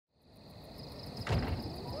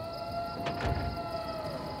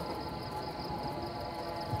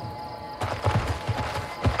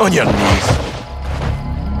On your knees.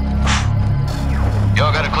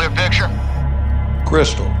 Y'all got a clear picture?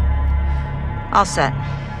 Crystal. All set.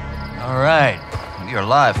 All right. You're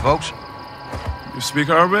live, folks. You speak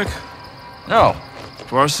Arabic? No.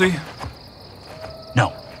 Farsi? No.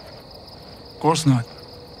 Of course not.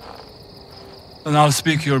 Then I'll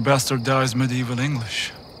speak your bastardized medieval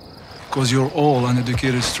English. Because you're all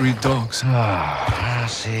uneducated street dogs.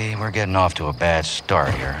 See, we're getting off to a bad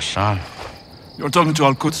start here, son. You're talking to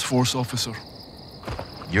Al-Quds Force officer.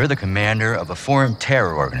 You're the commander of a foreign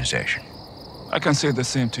terror organization. I can say the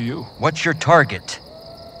same to you. What's your target,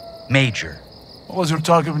 Major? What was your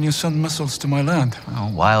target when you sent missiles to my land? Oh,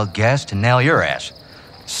 wild guess to nail your ass.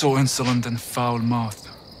 So insolent and foul-mouthed.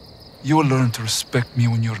 You will learn to respect me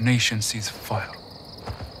when your nation sees fire.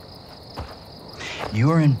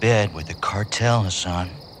 You're in bed with the cartel, Hassan.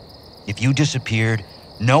 If you disappeared,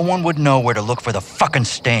 no one would know where to look for the fucking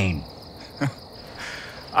stain.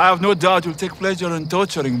 I have no doubt you'll take pleasure in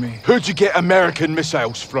torturing me. Who'd you get American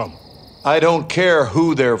missiles from? I don't care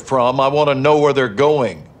who they're from. I want to know where they're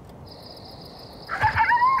going.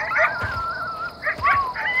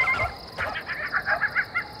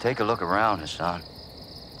 Take a look around, Hassan.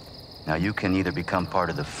 Now you can either become part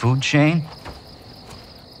of the food chain,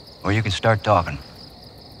 or you can start talking.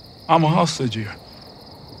 I'm a hostage here.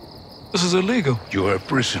 This is illegal. You're a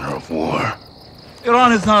prisoner of war.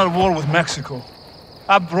 Iran is not at war with Mexico.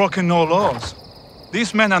 I've broken no laws.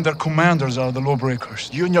 These men and their commanders are the lawbreakers.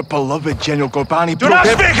 You and your beloved General Ghorbrani Do not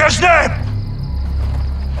speak his name!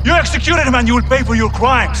 You executed him and you will pay for your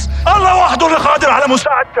crimes. Allah wahdu qadir ala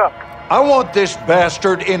musa'adak. I want this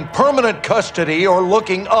bastard in permanent custody or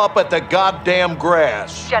looking up at the goddamn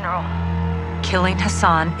grass. General, killing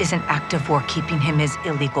Hassan is an act of war. Keeping him is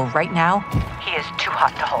illegal. Right now, he is too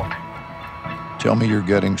hot to hold. Tell me you're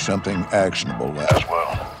getting something actionable as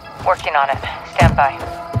well. Working on it. Stand by.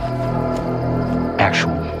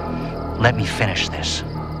 Actual, let me finish this.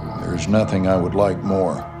 There's nothing I would like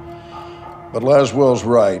more. But Laswell's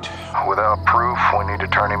right. Without proof, we need to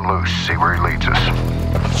turn him loose, see where he leads us.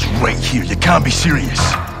 It's right here. You can't be serious.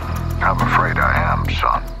 I'm afraid I am,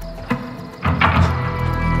 son.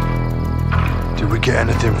 Did we get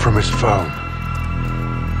anything from his phone?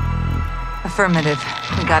 Affirmative.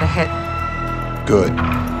 We got a hit. Good.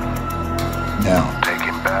 Now. Take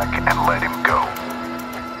him back and let him go.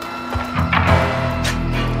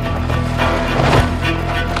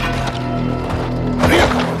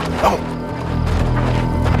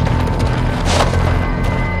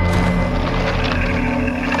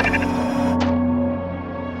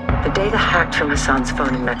 The data hacked from Hassan's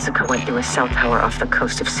phone in Mexico went through a cell tower off the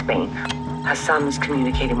coast of Spain. Hassan was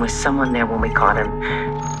communicating with someone there when we caught him.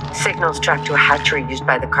 Signals tracked to a hatchery used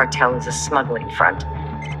by the cartel as a smuggling front.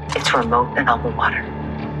 It's remote and on the water.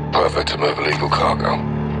 Perfect to move illegal cargo,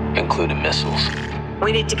 including missiles.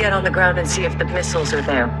 We need to get on the ground and see if the missiles are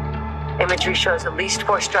there. Imagery shows at least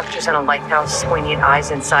 4 structures and a lighthouse. We need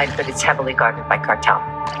eyes inside, but it's heavily guarded by cartel.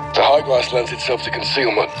 The high glass lends itself to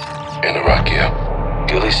concealment. In Iraq here.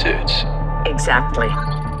 Ghillie suits. Exactly.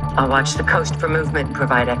 I'll watch the coast for movement and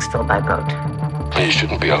provide exfil by boat. You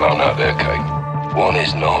shouldn't be alone out there, Kate. 1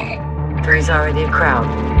 is none. 3's already a crowd.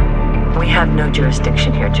 We have no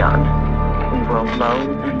jurisdiction here, John. We roll low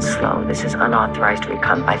and slow. This is unauthorized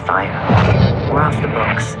recon by fire. We're off the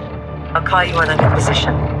books. I'll call you when I'm in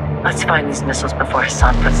position. Let's find these missiles before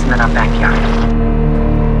Hassan puts them in our backyard.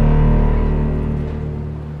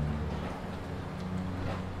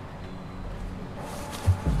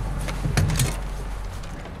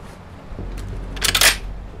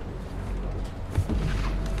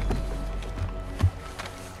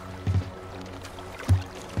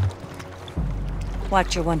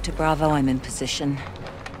 Watcher 1 to Bravo, I'm in position.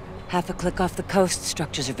 Half a click off the coast,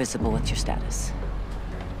 structures are visible. What's your status?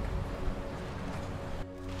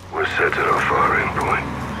 We're set at our firing point.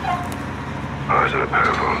 Eyes on a pair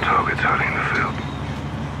of armed targets hiding in the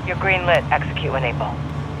field. You're green lit. Execute when able.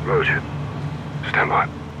 Roger. Stand by.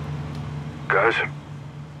 Guys?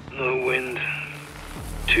 Low wind.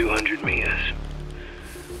 200 meters.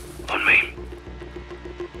 On me.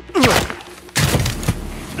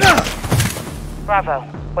 Bravo.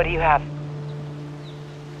 What do you have?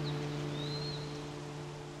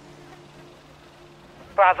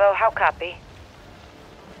 Bravo, how copy?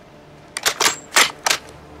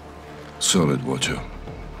 Solid, Watcher.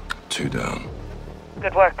 2 down.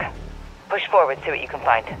 Good work. Push forward, see what you can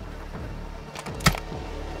find.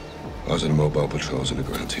 Eyes on the mobile patrols and the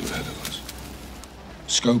ground team ahead of us.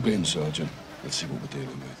 Scope in, Sergeant. Let's see what we're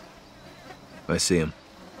dealing with. I see him.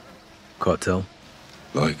 Cartel?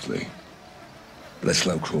 Likely. Let's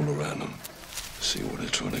slow crawl around them. See what they're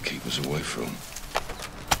trying to keep us away from.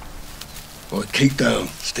 All right, keep down.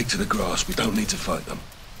 Stick to the grass. We don't need to fight them.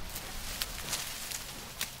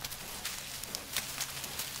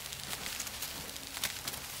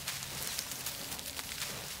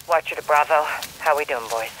 Watcher to Bravo. How we doing,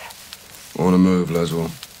 boys? On the move,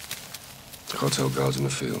 Laswell. Cartel guards in the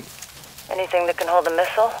field. Anything that can hold a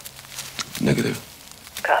missile? Negative.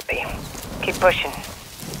 Copy. Keep pushing.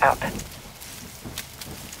 Out.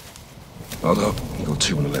 Hold up. You got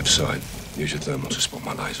two on the left side. Use your thermal to spot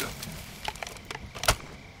my laser.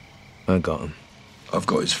 I got him. I've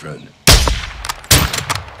got his friend.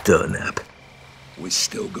 Dirt nap. We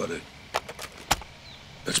still got it.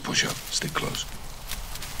 Let's push up. Stick close.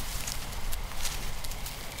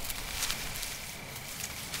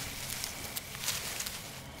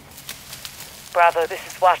 Bravo, this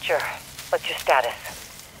is Watcher. What's your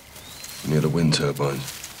status? Near the wind turbines.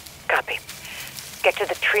 Copy. Get to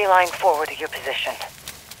the tree line forward of your position.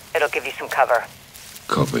 It'll give you some cover.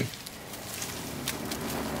 Copy.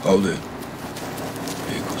 Hold it.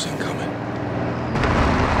 Vehicles incoming.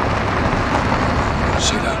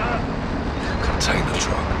 See that? Container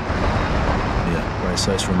truck. Yeah, right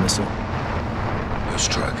size for a missile. Let's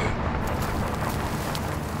track it.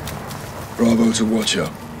 Bravo to Watcher.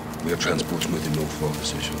 We have transports moving north for our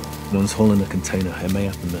position. One's hauling a container. It may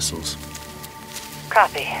have the missiles.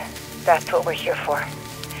 Copy. That's what we're here for.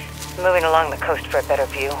 Moving along the coast for a better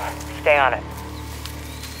view. Stay on it.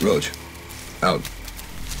 Rog. Out.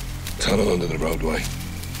 Tunnel under the roadway.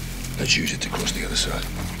 Let's use it to cross the other side.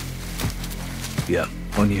 Yeah,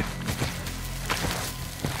 on you.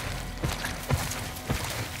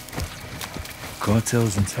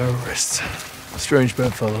 Cartels and terrorists. Strange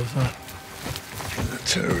bedfellows, huh? The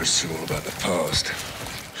terrorists are all about the past.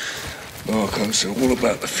 Narcos are all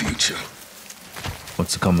about the future.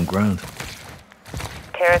 What's the common ground?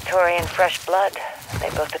 Territory and fresh blood. They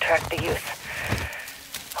both attract the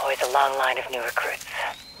youth. Always a long line of new recruits.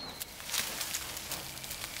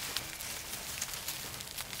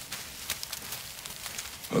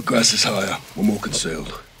 Our grass is higher. We're more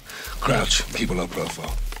concealed. Crouch. Keep a low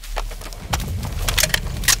profile.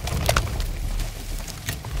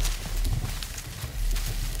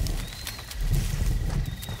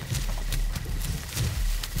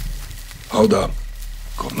 Hold up.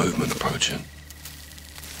 Got movement approaching.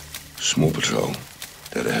 Small patrol.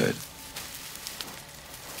 Dead ahead.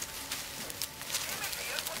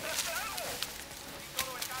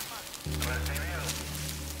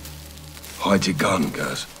 Hide your gun,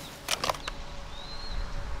 Gaz.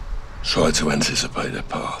 Try to anticipate their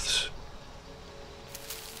paths.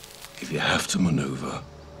 If you have to maneuver,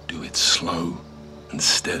 do it slow and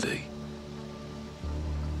steady.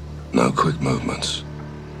 No quick movements.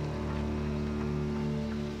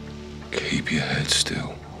 Keep your head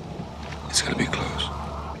still. It's gonna be close.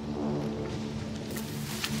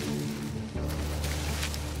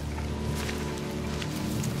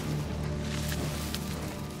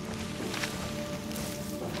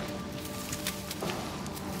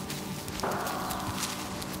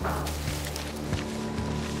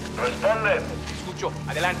 Responde. Escucho.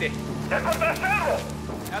 Adelante. ¡Ya encontré cerro!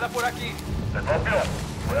 Nada por aquí. Te copio.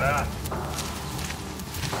 Fuera.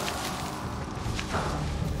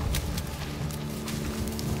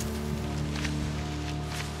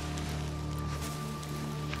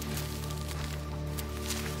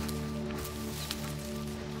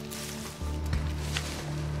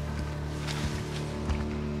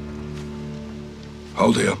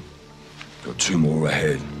 Hold here. Got two more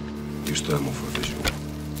ahead. Use thermal for a visual.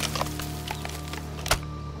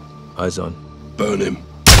 Eyes on. Burn him.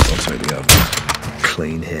 I'll take the others.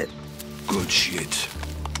 Clean hit. Good shit.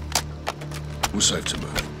 We're safe to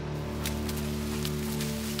move.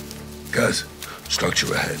 Guys,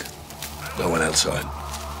 structure ahead. No one outside.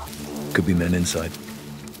 Could be men inside.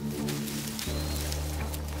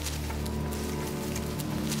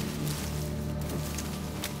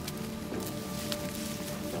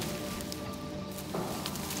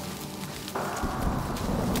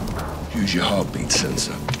 Use your heartbeat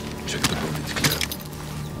sensor. Check the body's clear.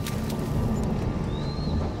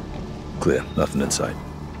 Clear. Nothing inside.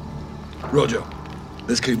 Roger.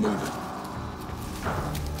 Let's keep moving.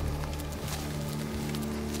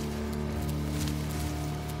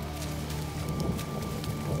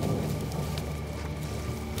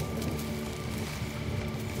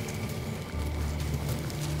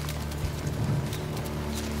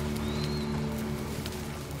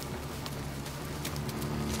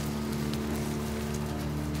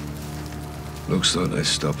 Looks like they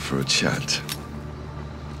stopped for a chat.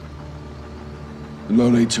 No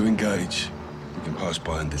need to engage. We can pass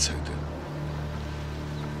by and detect it.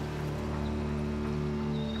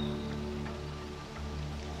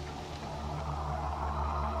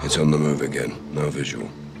 It's on the move again. No visual.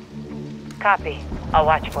 Copy. I'll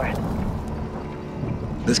watch for it.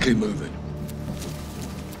 Let's keep moving.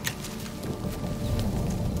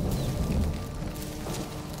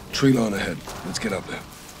 Tree line ahead. Let's get up there.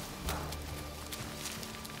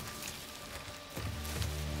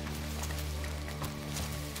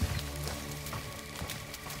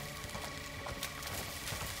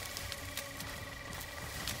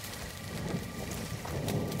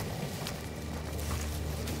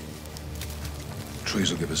 Trees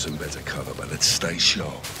will give us some better cover, but let's stay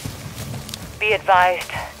sharp. Be advised,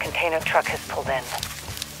 container truck has pulled in.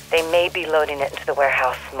 They may be loading it into the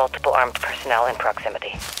warehouse. Multiple armed personnel in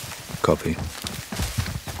proximity. Copy.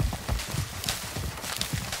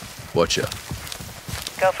 Watcher.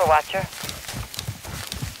 Go for Watcher.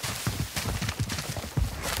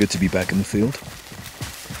 Good to be back in the field?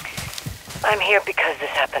 I'm here because this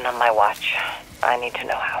happened on my watch. I need to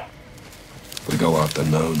know how. We go after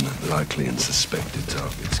known, likely and suspected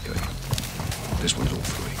targets, Kate. This one's all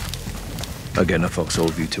three. I get in a foxhole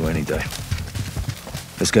view to any day.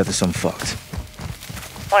 Let's get this unfucked.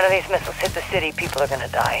 One of these missiles hit the city, people are gonna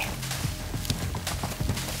die.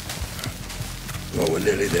 Well, we're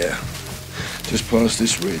nearly there. Just past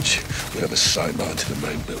this ridge, we have a sight line to the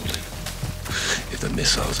main building. If the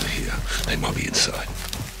missiles are here, they might be inside.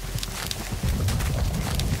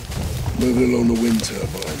 Moving along the wind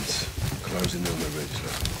turbines. Closing on the ridge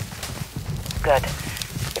now. Good.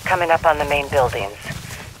 They're coming up on the main buildings.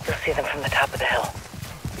 You'll see them from the top of the hill.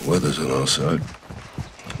 Weather's on our side.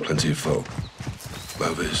 Plenty of fog.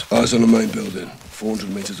 Bovies. Eyes on the main building. 400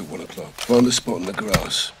 meters at 1 o'clock. Find a spot in the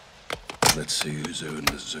grass. Let's see who's who in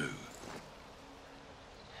the zoo.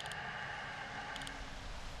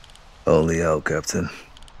 Holy hell, Captain.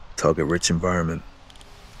 Target-rich environment.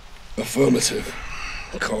 Affirmative.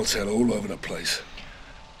 Cartel all over the place.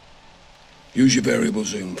 Use your variable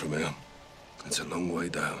zoom from here. It's a long way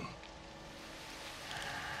down.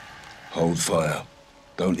 Hold fire.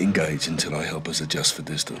 Don't engage until I help us adjust for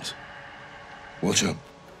distance. Watcher,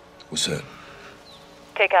 what's that?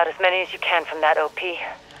 Take out as many as you can from that OP.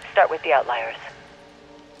 Start with the outliers.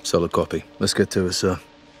 Solid copy. Let's get to it, sir.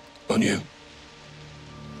 On you.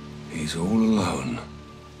 He's all alone.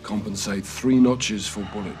 Compensate 3 notches for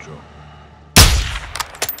bullet drop.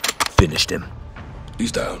 Finished him.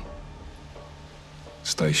 He's down.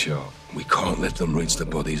 Stay sharp. We can't let them reach the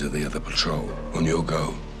bodies of the other patrol. On your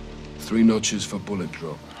go. 3 notches for bullet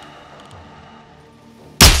drop.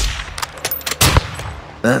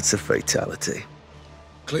 That's a fatality.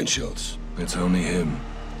 Clean shots. It's only him.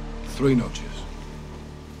 3 notches.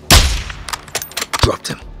 Dropped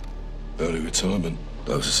him. Early retirement.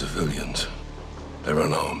 Those are civilians. They're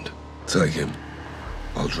unarmed. Take him.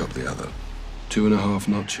 I'll drop the other. 2.5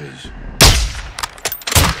 notches.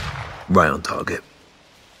 Right on target.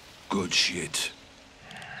 Good shit.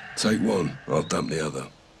 Take 1. I'll dump the other.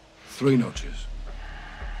 3 notches.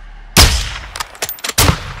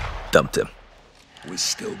 Dumped him. We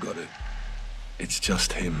still got it. It's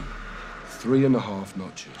just him. 3.5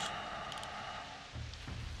 notches.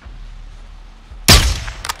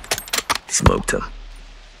 Smoked him.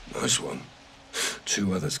 Nice one.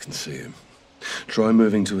 2 others can see him. Try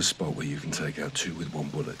moving to a spot where you can take out 2 with 1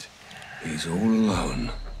 bullet. He's all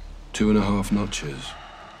alone. 2.5 notches.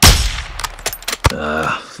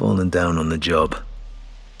 Falling down on the job.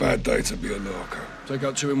 Bad day to be a narco. Take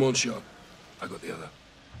out 2 in 1 shot. I got the other.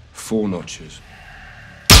 4 notches.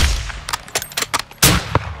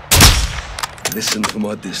 Listen for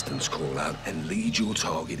my distance call out and lead your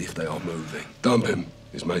target if they are moving. Dump him.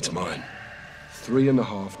 His mate's mine.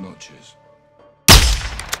 3.5 notches.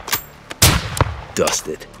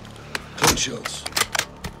 Dusted. Clean shots.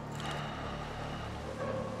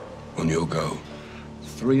 On your go.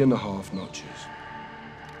 3.5 notches.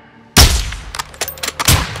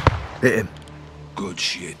 Hit him. Good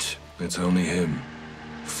shit. It's only him.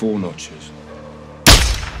 4 notches.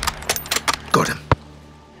 Got him.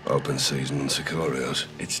 Open season on Sicarios.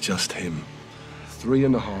 It's just him.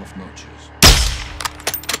 3.5 notches.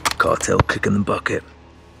 Cartel kicking the bucket.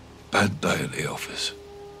 Bad day at the office.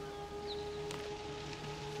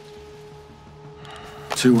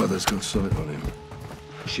 2 others got sight on him.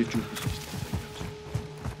 Shift your position.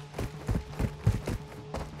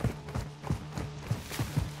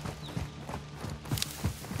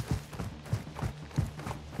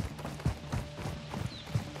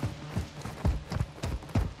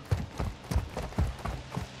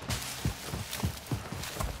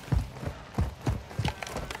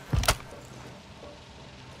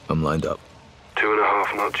 I'm lined up.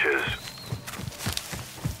 2.5 notches.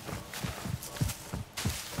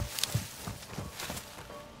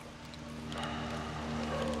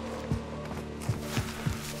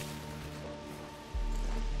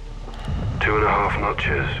 2.5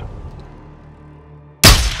 notches.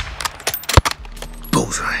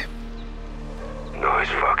 Bullseye. Nice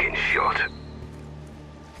fucking shot.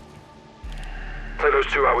 Take those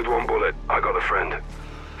 2 out with 1 bullet. I got a friend.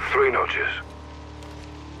 3 notches.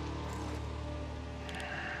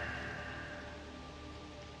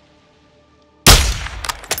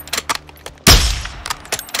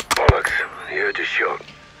 Bollocks. You heard your shot.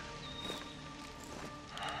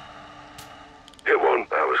 Hit 1.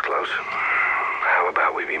 That was close. How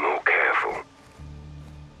about we be more careful?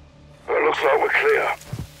 Well, looks like we're clear.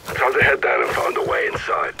 Time to head down and find a way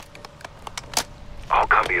inside. I'll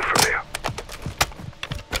cover you from here.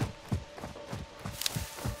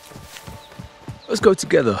 Let's go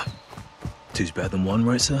together. 2's better than 1,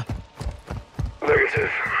 right, sir?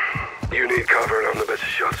 Negative. You need cover and I'm the better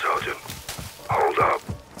shot, Sergeant. Hold up.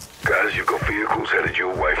 Guys, you've got vehicles headed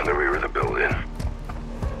your way from the rear of the building.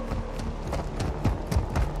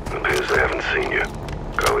 It appears they haven't seen you.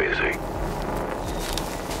 Go easy.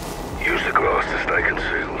 Use the glass to stay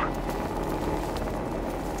concealed.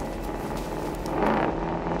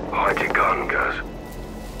 Hide your gun, guys.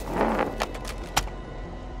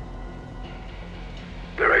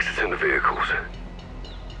 They're exiting the vehicles.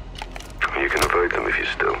 You can evade them if you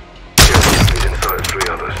still. Careful, he's inside 3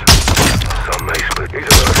 others. Some may split. He's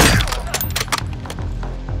alerted.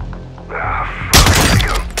 Ah, fuck, here they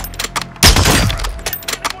come.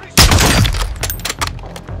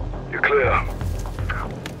 You're clear.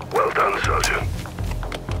 Well done, Sergeant.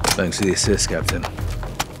 Thanks for the assist, Captain.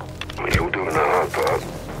 You're doing the hard part.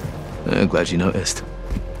 I'm glad you noticed.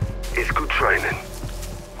 It's good training.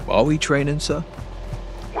 Are we training, sir?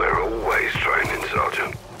 We're always training,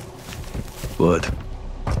 Sergeant. Word.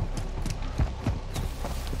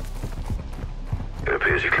 It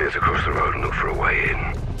appears you cleared across the road and look for a way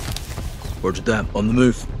in. Roger that. On the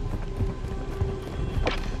move.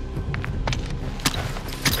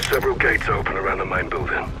 Several gates open around the main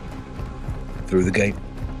building. Through the gate.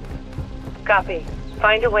 Copy.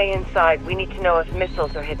 Find a way inside. We need to know if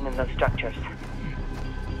missiles are hidden in those structures.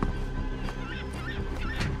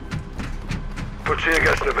 Put tear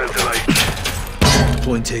gas in the ventilation.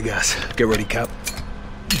 Point tear gas. Get ready, Cap.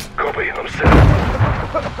 Copy, I'm set.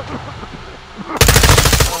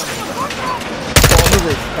 On the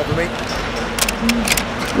roof. Cover me.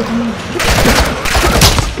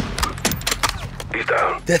 He's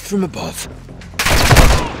down. Death from above.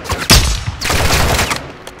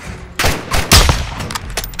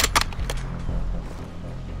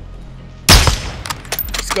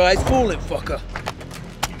 Sky's falling, fucker.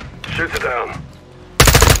 Shoot her down.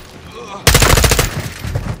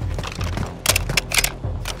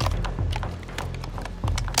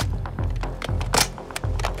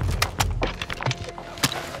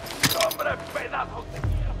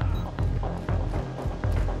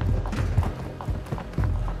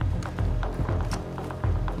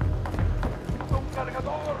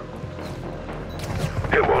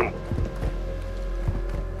 Hit 1.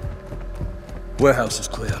 Warehouse is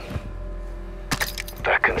clear.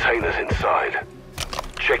 That container's inside.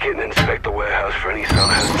 Check it and inspect the warehouse for any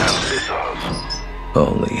sun-has-down missiles.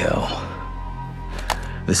 Holy hell.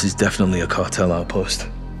 This is definitely a cartel outpost.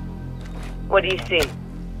 What do you see?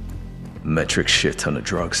 Metric shit ton of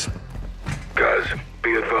drugs. Guys,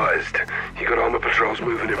 be advised. You got armor patrols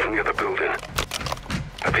moving in from the other building.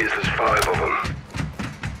 Appears there's 5 of them.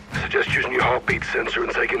 Suggest using your heartbeat sensor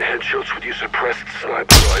and taking headshots with your suppressed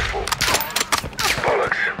sniper rifle.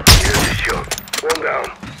 Bollocks. Here's the shot. 1 down.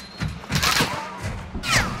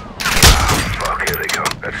 Ah, fuck, here they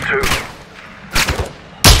come. That's 2.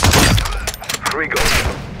 3 gone.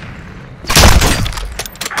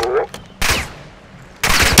 4.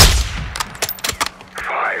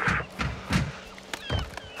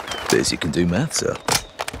 5. Biz, you can do math, sir.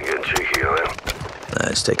 You getting cheeky, are you?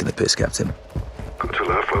 It's taking the piss, Captain. Got to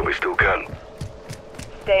laugh while we still can.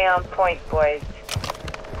 Stay on point, boys.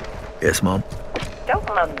 Yes, Mom? Don't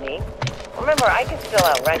mum me. Remember, I can still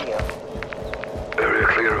outrun you. Area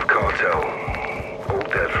clear of cartel. All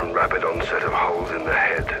dead from rapid onset of holes in the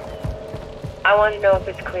head. I want to know if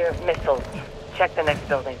it's clear of missiles. Check the next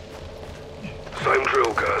building. Same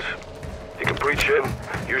drill, guys. You can breach in,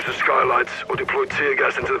 use the skylights, or deploy tear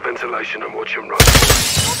gas into the ventilation and watch them run.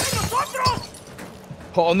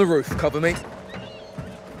 Hot on the roof. Cover me.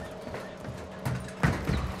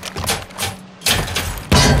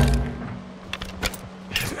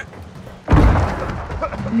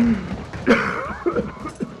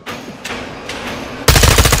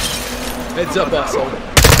 Heads up, asshole.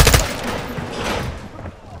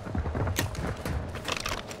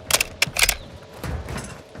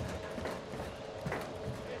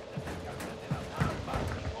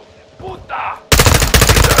 Puta!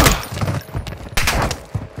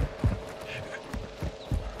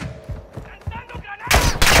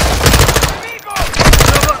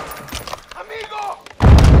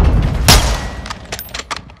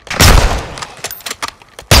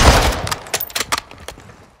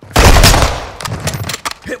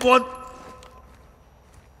 Hit one!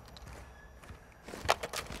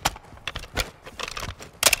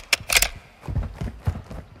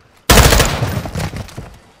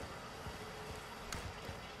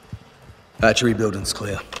 Hatchery building's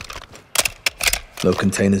clear. No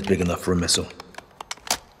containers big enough for a missile.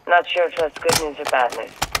 Not sure if that's good news or bad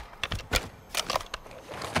news.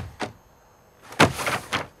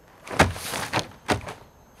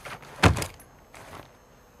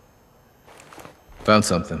 Found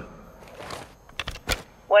something.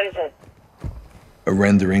 What is it? A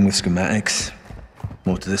rendering with schematics.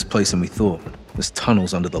 More to this place than we thought. There's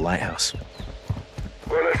tunnels under the lighthouse.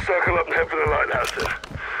 Well, let's circle up and head for the lighthouse then.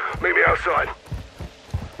 Meet me outside.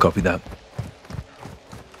 Copy that.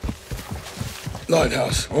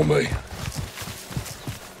 Lighthouse, on me.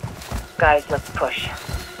 Guys, let's push.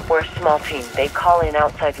 We're a small team. They call in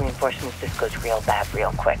outside reinforcements. This goes real bad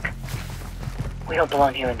real quick. We don't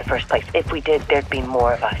belong here in the first place. If we did, there'd be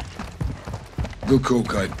more of us. Good call,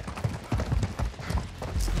 Kate.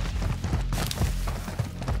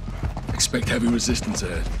 Expect heavy resistance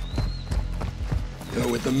ahead. You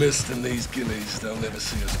know, with the mist and these guineas, they'll never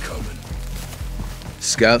see us coming.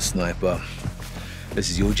 Scout sniper. This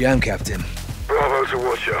is your jam, Captain. Bravo to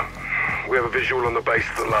Watcher. We have a visual on the base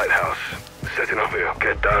of the lighthouse. Setting up here.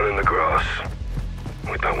 Get down in the grass.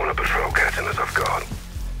 We don't want a patrol catching us off guard.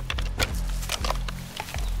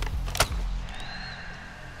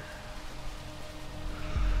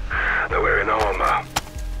 They're wearing armor.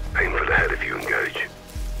 Aim for the head if you engage.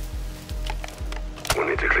 We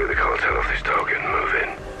need to clear the cartel off this target and move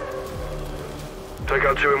in. Take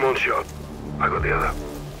out 2 in one shot. I got the other.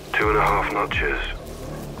 2.5 notches.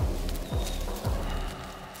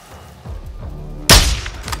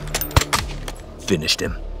 Finished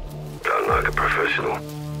him. Done like a professional.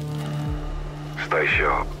 Stay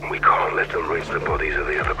sharp. We can't let them reach the bodies of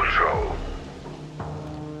the other patrol.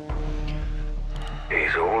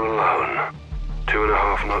 He's all alone.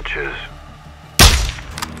 2.5 notches.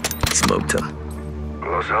 Smoked him.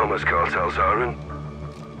 Los Alamos cartel siren.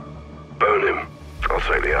 Burn him. I'll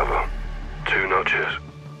take the other. 2 notches.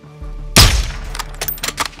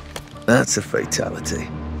 That's a fatality.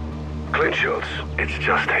 Clean shots. It's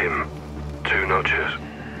just him. 2 notches.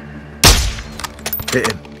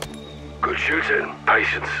 Hit him. Good shooting.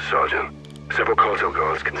 Patience, Sergeant. Several cartel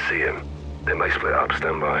guards can see him. They may split up.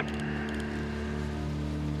 Stand by.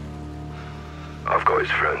 I've got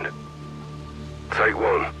his friend. Take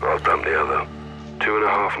one. I'll dump the other.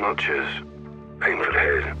 2.5 notches. Aim for the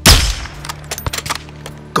head.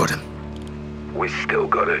 Got him. We still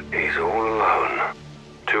got it. He's all alone.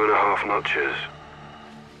 2.5 notches.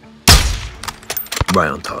 Right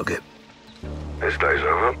on target. This day's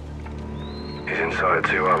over. He's inside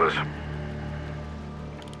 2 others.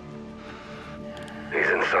 He's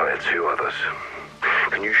inside 2 others.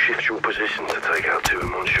 Can you shift your position to take out 2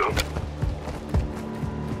 in one shot?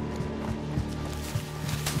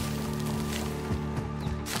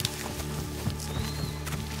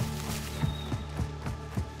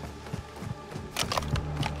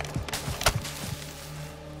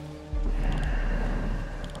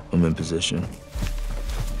 I'm in position.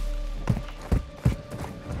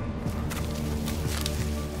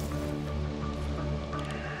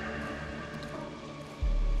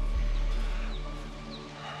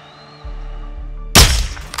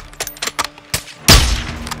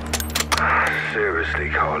 Seriously,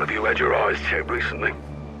 Carl, have you had your eyes checked recently?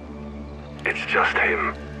 It's just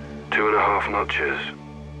him. 2.5 notches.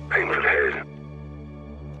 Aim for the head.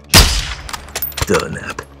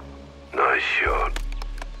 Durnap. Nice shot.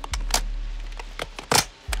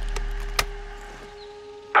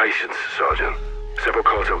 Patience, Sergeant. Several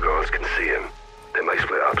cartel guards can see him. They may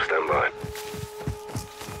split up. Stand by.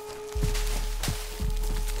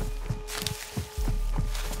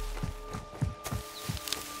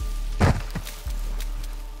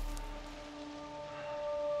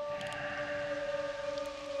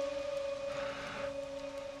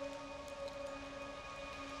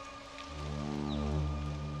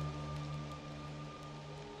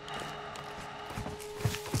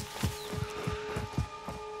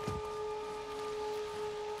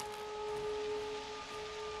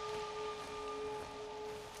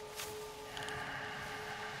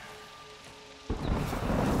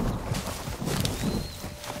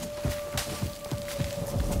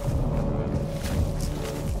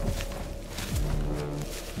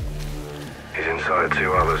 He's inside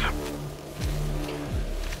 2 others.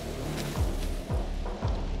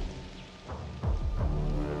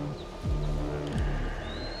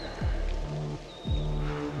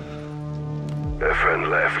 Their friend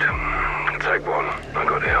left. Take one. I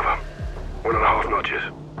got the other. 1.5 notches.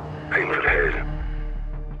 Aim for the head.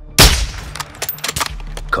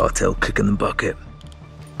 Cartel kicking the bucket.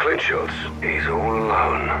 Clean shots. He's all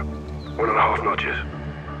alone. 1.5 notches.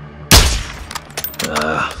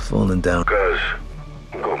 Falling down. Guys,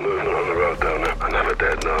 got movement on the road down there. Another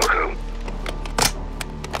dead narco.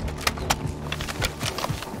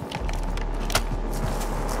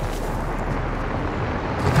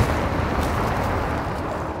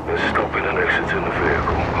 They're stopping and exiting the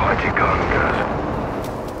vehicle. Hide your gun, guys.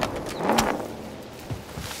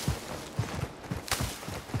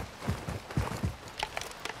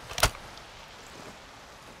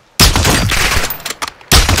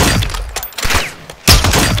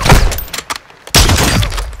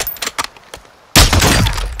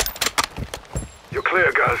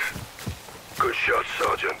 Clear, guys. Good shot,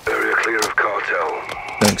 Sergeant. Area clear of cartel.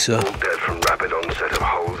 Thanks, sir. All dead from rapid onset of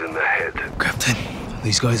holes in the head. Captain,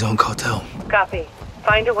 these guys aren't cartel. Copy.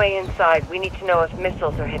 Find a way inside. We need to know if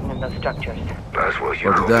missiles are hidden in those structures. That's what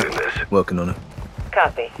you Roger call that. in this. Working on it.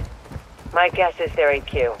 Copy. My guess is they're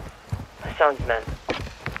HQ. Hassan's men.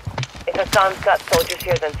 If Hassan's got soldiers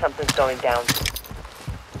here, then something's going down.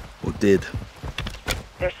 Or did.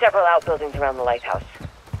 There's several outbuildings around the lighthouse.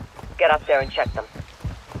 Get up there and check them.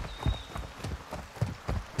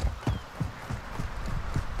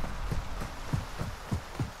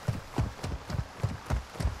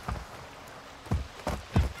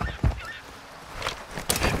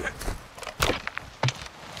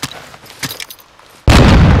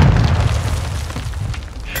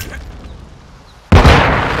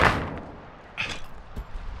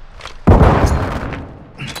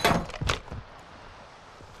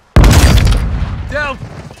 Down!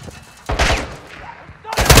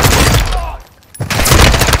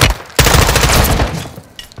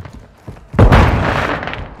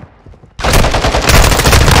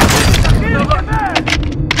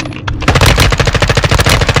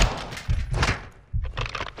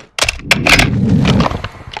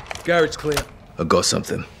 Garage clear. I got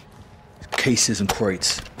something. Cases and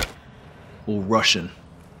crates. All Russian.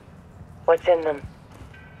 What's in them?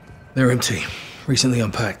 They're empty. Recently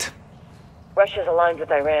unpacked. Russia's aligned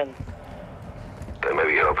with Iran. They may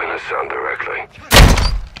be helping Hassan directly.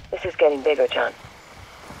 This is getting bigger, John.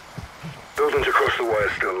 Buildings across the way are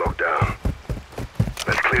still locked down.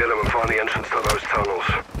 Let's clear them and find the entrance to those tunnels.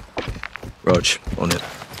 Rog, on it.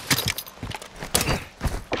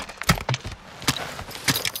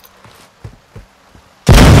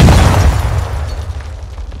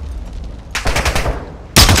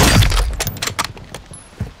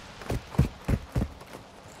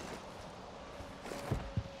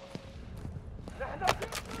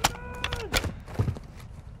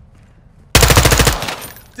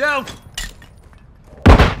 Down!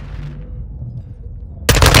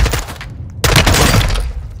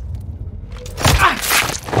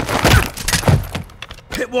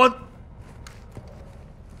 Hit one!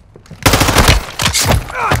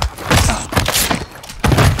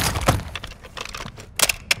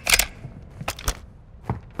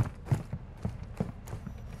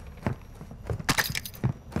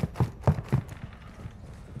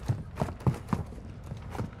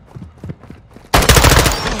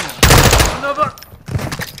 Another!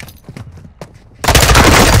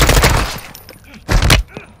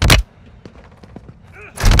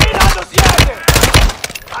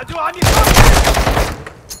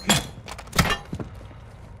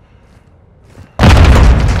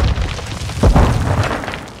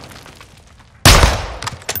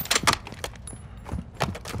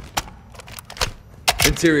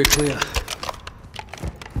 Interior clear.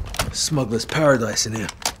 Smuggler's paradise in here.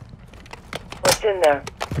 What's in there?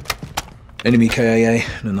 Enemy KIA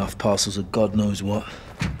and enough parcels of God knows what.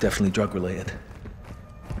 Definitely drug related.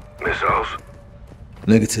 Missiles?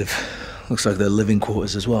 Negative. Looks like they're living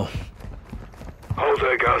quarters as well. Hold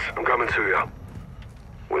there, guys. I'm coming to you.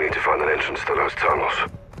 We need to find an entrance to those tunnels.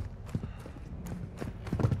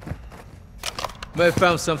 May have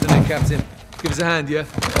found something there, Captain. Give us a hand, yeah?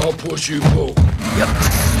 I'll push you, pull. Yep.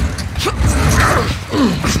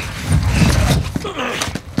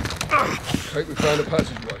 Think we found a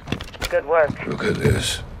passageway. Good work. Look at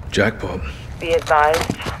this. Jackpot. Be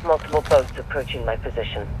advised, multiple boats approaching my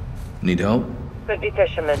position. Need help? Could be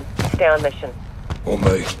fishermen. Stay on mission. On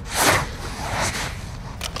me.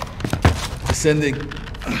 Descending.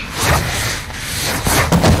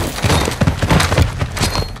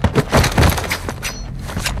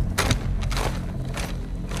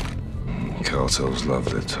 Cartels love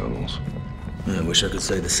their tunnels. I wish I could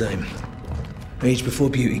say the same. Age before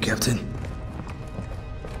beauty, Captain.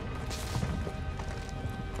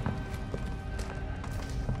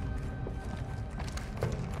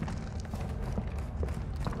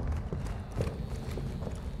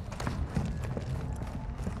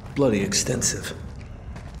 bloody extensive.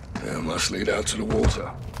 Yeah, must lead out to the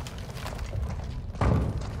water.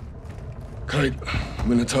 Kate,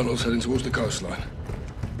 I'm in the tunnels heading towards the coastline.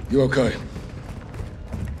 You okay?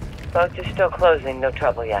 Boats are still closing, no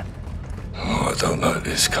trouble yet. Oh, I don't like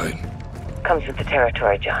this, Kate. Comes with the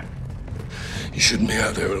territory, John. You shouldn't be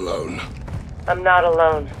out there alone. I'm not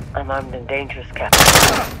alone. I'm armed and dangerous, Captain.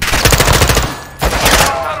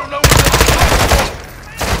 I don't know what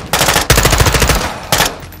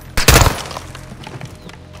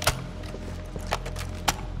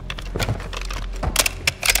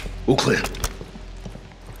All clear.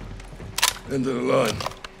 End of the line.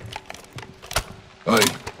 Hey,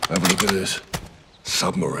 have a look at this.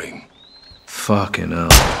 Submarine. Fucking hell.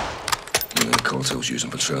 Yeah, the cartel's using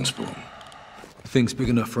for transport. Thing's big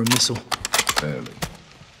enough for a missile. Barely.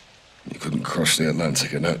 You couldn't cross the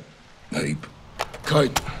Atlantic in that heap.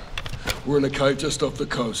 Kate, we're in a cave just off the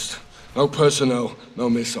coast. No personnel, no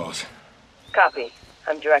missiles. Copy.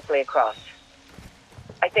 I'm directly across.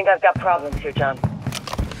 I think I've got problems here, John.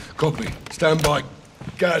 Copy. Stand by.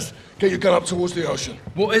 Gaz, get your gun up towards the ocean.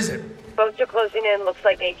 What is it? Boats are closing in, looks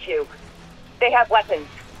like HQ. They have weapons.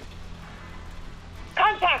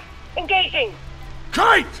 Contact! Engaging!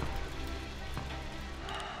 Kate!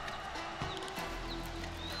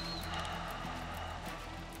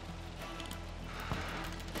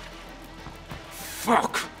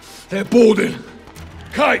 Fuck! They're boarding!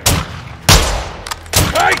 Kate!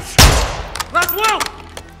 Kate! Let's Will!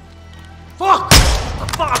 Fuck!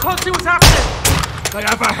 Fuck, I can't see what's happening! They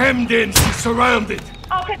have her hemmed in. She's surrounded.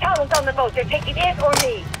 All Catala's on the boat. They're taking it or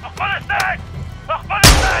me.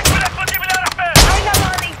 أين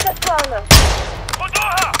مالي تسوانا؟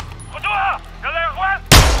 خدوها! خدوها! يلا يا اخوان!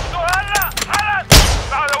 خدوها هلا! حالا!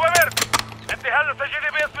 تعالوا وبر! انت هلا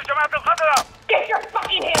سجلي باسم جماعة القتلة! Get your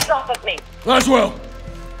fucking hands off of me! Laswell!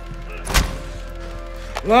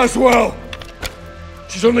 Laswell!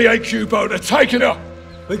 She's on the AQ boat. They're taking her!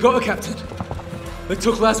 They got her, Captain. They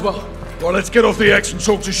took Laswell. Well, let's get off the X and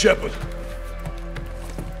talk to Shepard.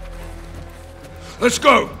 Let's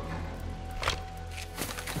go!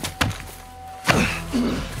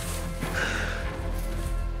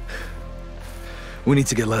 We need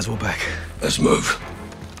to get Laswell back. Let's move.